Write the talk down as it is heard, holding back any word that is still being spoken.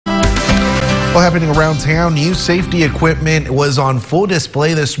Well, happening around town, new safety equipment was on full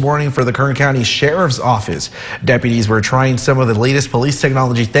display this morning for the Kern County Sheriff's Office. Deputies were trying some of the latest police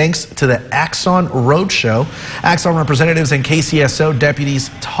technology thanks to the AXON roadshow. AXON representatives and KCSO deputies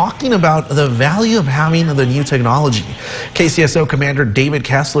talking about the value of having the new technology. KCSO Commander David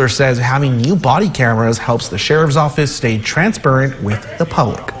Kessler says having new body cameras helps the Sheriff's Office stay transparent with the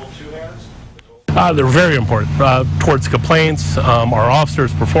public. They're very important towards complaints, our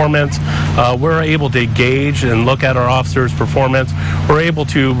officers' performance. We're able to gauge and look at our officers' performance. We're able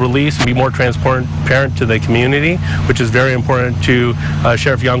to release and be more transparent to the community, which is very important to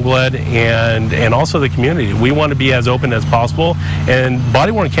Sheriff Youngblood and also the community. We want to be as open as possible, and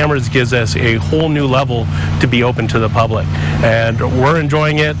body-worn cameras gives us a whole new level to be open to the public. And we're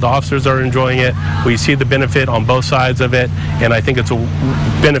enjoying it. The officers are enjoying it. We see the benefit on both sides of it, and I think it's a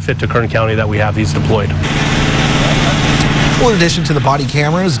benefit to Kern County that we have these deployed. Well, in addition to the body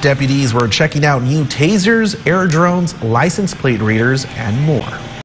cameras, deputies were checking out new tasers, air drones, license plate readers, and more.